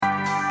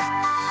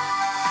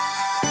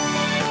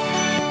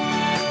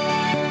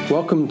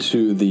Welcome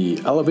to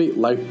the Elevate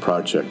Life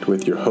Project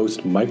with your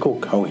host, Michael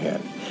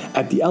Cohan.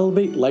 At the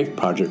Elevate Life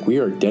Project, we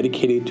are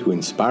dedicated to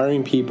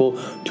inspiring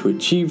people to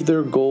achieve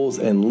their goals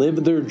and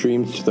live their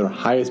dreams to their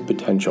highest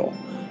potential.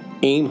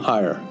 Aim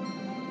higher.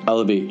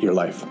 Elevate your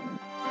life.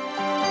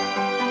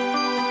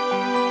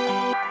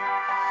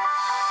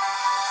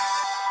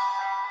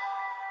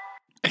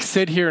 I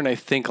sit here and I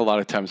think a lot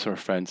of times with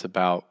friends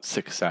about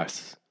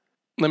success.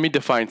 Let me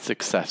define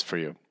success for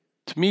you.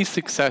 To me,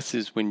 success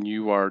is when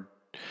you are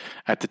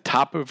at the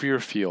top of your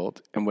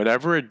field in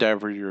whatever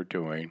endeavor you're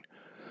doing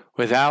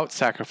without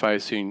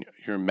sacrificing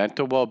your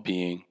mental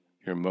well-being,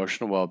 your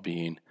emotional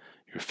well-being,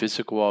 your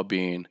physical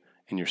well-being,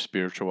 and your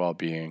spiritual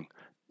well-being,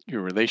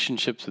 your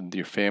relationships with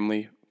your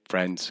family,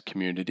 friends,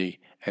 community,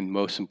 and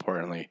most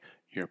importantly,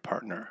 your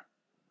partner.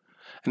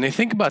 And I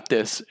think about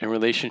this in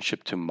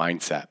relationship to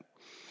mindset.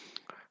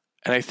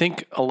 And I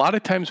think a lot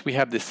of times we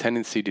have this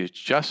tendency to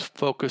just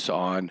focus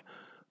on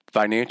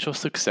financial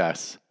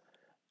success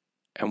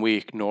and we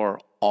ignore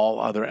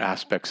all other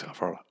aspects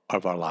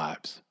of our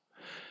lives.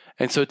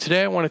 And so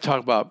today I want to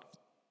talk about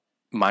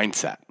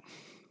mindset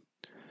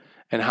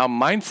and how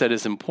mindset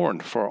is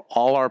important for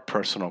all our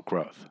personal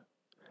growth.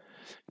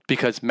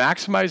 Because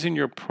maximizing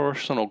your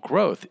personal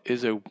growth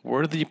is a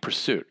worthy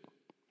pursuit.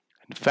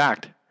 In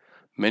fact,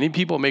 many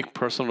people make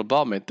personal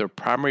development their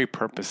primary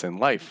purpose in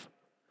life.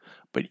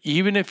 But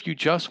even if you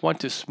just want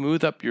to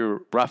smooth up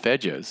your rough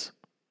edges,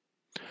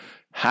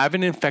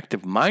 having an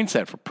effective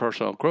mindset for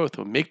personal growth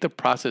will make the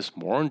process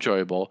more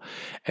enjoyable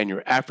and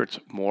your efforts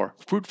more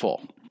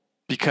fruitful,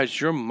 because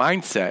your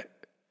mindset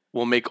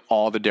will make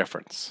all the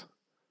difference.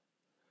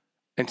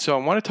 And so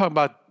I want to talk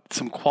about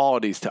some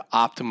qualities to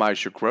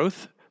optimize your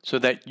growth so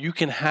that you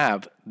can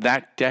have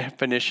that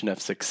definition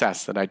of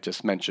success that I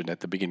just mentioned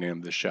at the beginning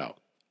of the show.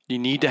 You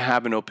need to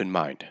have an open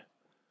mind.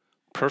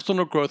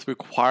 Personal growth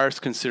requires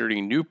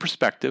considering new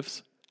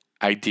perspectives,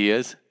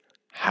 ideas,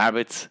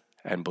 habits,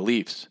 and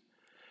beliefs.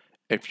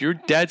 If you're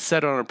dead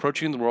set on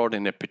approaching the world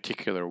in a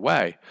particular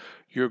way,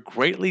 you're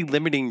greatly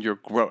limiting your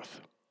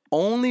growth.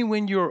 Only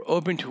when you're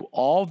open to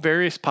all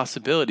various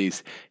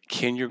possibilities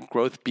can your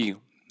growth be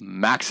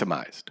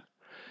maximized.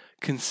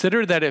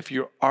 Consider that if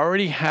you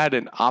already had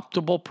an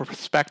optimal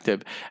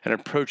perspective and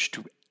approach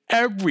to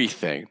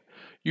everything,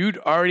 you'd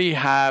already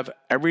have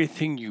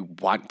everything you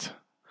want.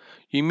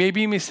 You may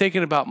be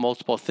mistaken about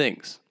multiple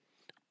things.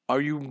 Are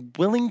you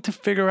willing to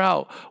figure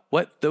out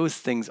what those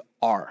things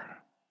are?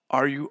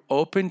 Are you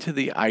open to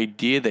the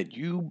idea that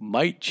you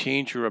might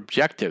change your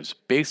objectives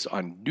based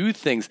on new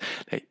things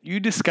that you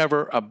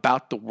discover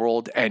about the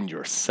world and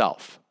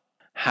yourself?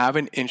 Have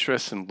an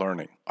interest in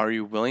learning. Are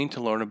you willing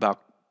to learn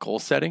about goal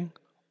setting,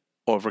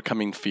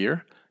 overcoming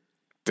fear,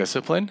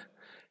 discipline,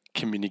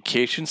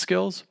 communication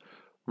skills,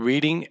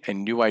 reading,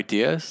 and new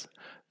ideas?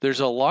 There's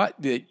a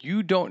lot that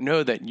you don't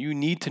know that you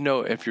need to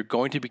know if you're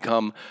going to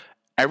become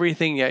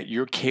everything that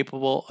you're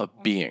capable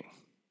of being.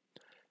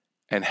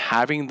 And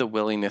having the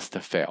willingness to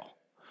fail.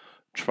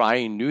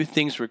 Trying new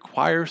things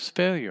requires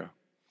failure.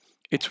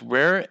 It's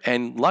rare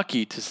and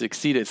lucky to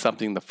succeed at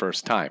something the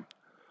first time.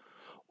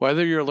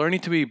 Whether you're learning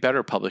to be a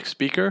better public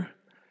speaker,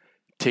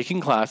 taking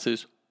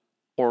classes,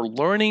 or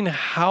learning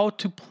how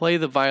to play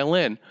the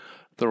violin,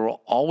 there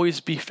will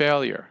always be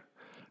failure.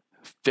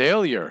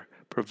 Failure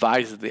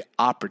provides the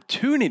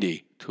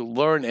opportunity to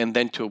learn and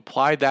then to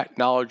apply that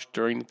knowledge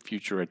during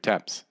future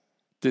attempts.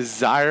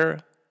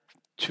 Desire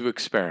to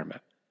experiment.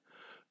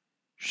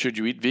 Should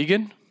you eat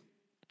vegan,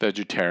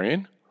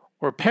 vegetarian,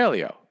 or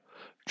paleo?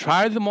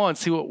 Try them all and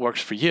see what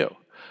works for you.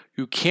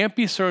 You can't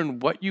be certain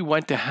what you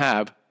want to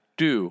have,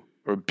 do,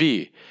 or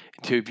be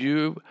until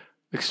you've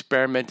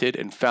experimented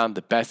and found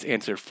the best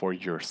answer for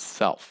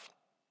yourself.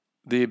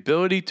 The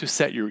ability to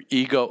set your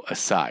ego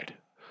aside.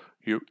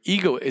 Your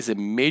ego is a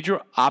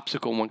major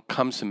obstacle when it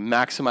comes to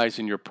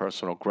maximizing your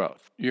personal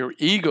growth. Your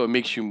ego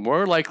makes you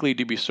more likely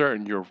to be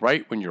certain you're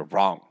right when you're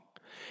wrong.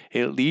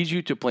 It leads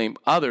you to blame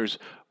others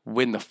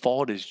when the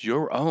fault is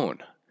your own.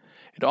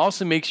 It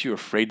also makes you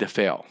afraid to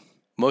fail.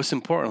 Most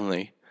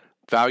importantly,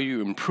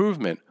 value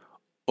improvement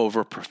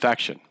over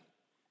perfection.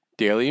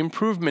 Daily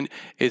improvement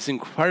is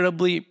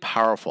incredibly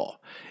powerful.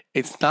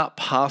 It's not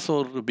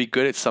possible to be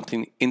good at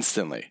something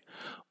instantly.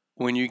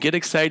 When you get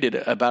excited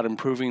about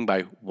improving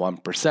by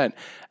 1%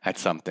 at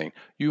something,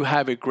 you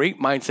have a great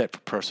mindset for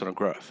personal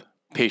growth.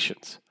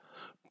 Patience.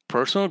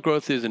 Personal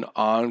growth is an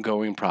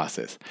ongoing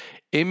process.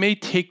 It may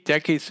take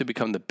decades to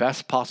become the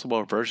best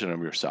possible version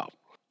of yourself.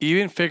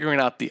 Even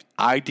figuring out the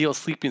ideal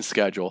sleeping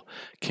schedule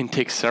can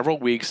take several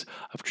weeks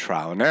of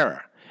trial and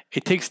error.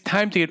 It takes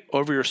time to get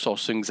over your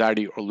social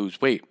anxiety or lose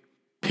weight.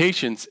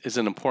 Patience is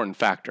an important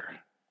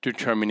factor.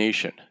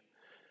 Determination.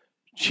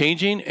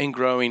 Changing and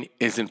growing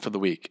isn't for the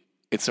weak.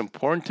 It's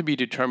important to be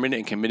determined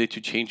and committed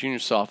to changing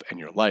yourself and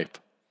your life.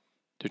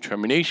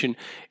 Determination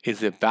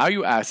is a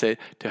value asset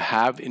to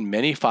have in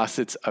many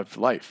facets of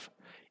life.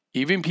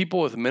 Even people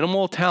with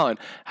minimal talent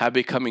have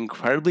become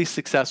incredibly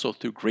successful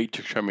through great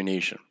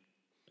determination.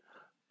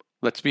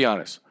 Let's be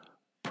honest,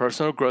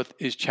 personal growth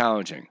is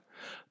challenging.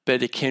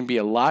 but it can be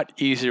a lot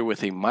easier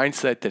with a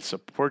mindset that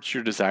supports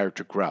your desire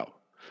to grow.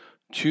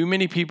 Too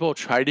many people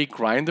try to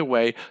grind their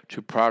way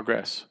to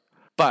progress,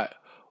 but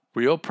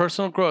real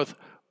personal growth,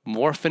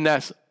 more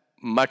finesse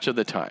much of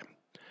the time.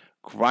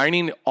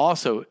 Grinding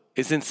also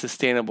isn't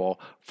sustainable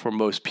for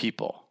most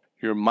people.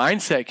 Your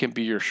mindset can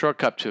be your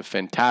shortcut to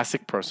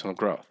fantastic personal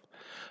growth.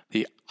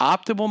 The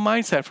optimal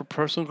mindset for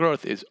personal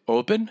growth is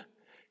open,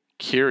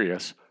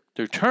 curious,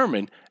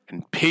 determined,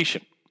 and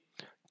patient.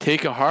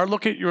 Take a hard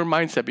look at your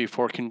mindset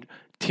before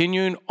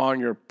continuing on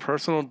your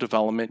personal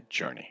development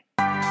journey.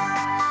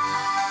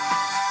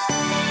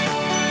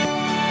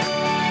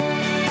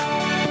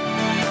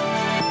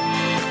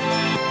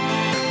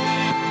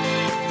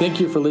 Thank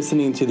you for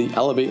listening to the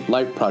Elevate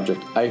Life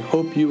Project. I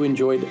hope you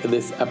enjoyed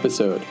this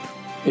episode.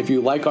 If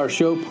you like our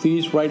show,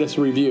 please write us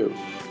a review.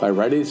 By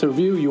writing us a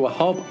review, you will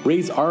help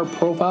raise our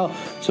profile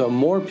so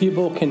more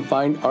people can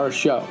find our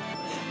show.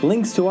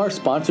 Links to our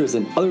sponsors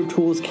and other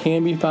tools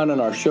can be found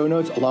in our show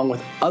notes, along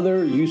with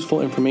other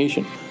useful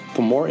information.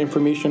 For more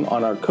information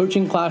on our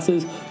coaching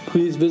classes,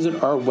 please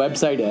visit our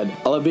website at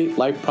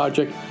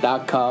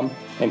elevatelifeproject.com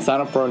and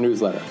sign up for our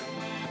newsletter.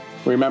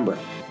 Remember,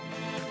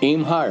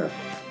 aim higher,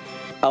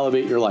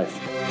 elevate your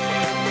life.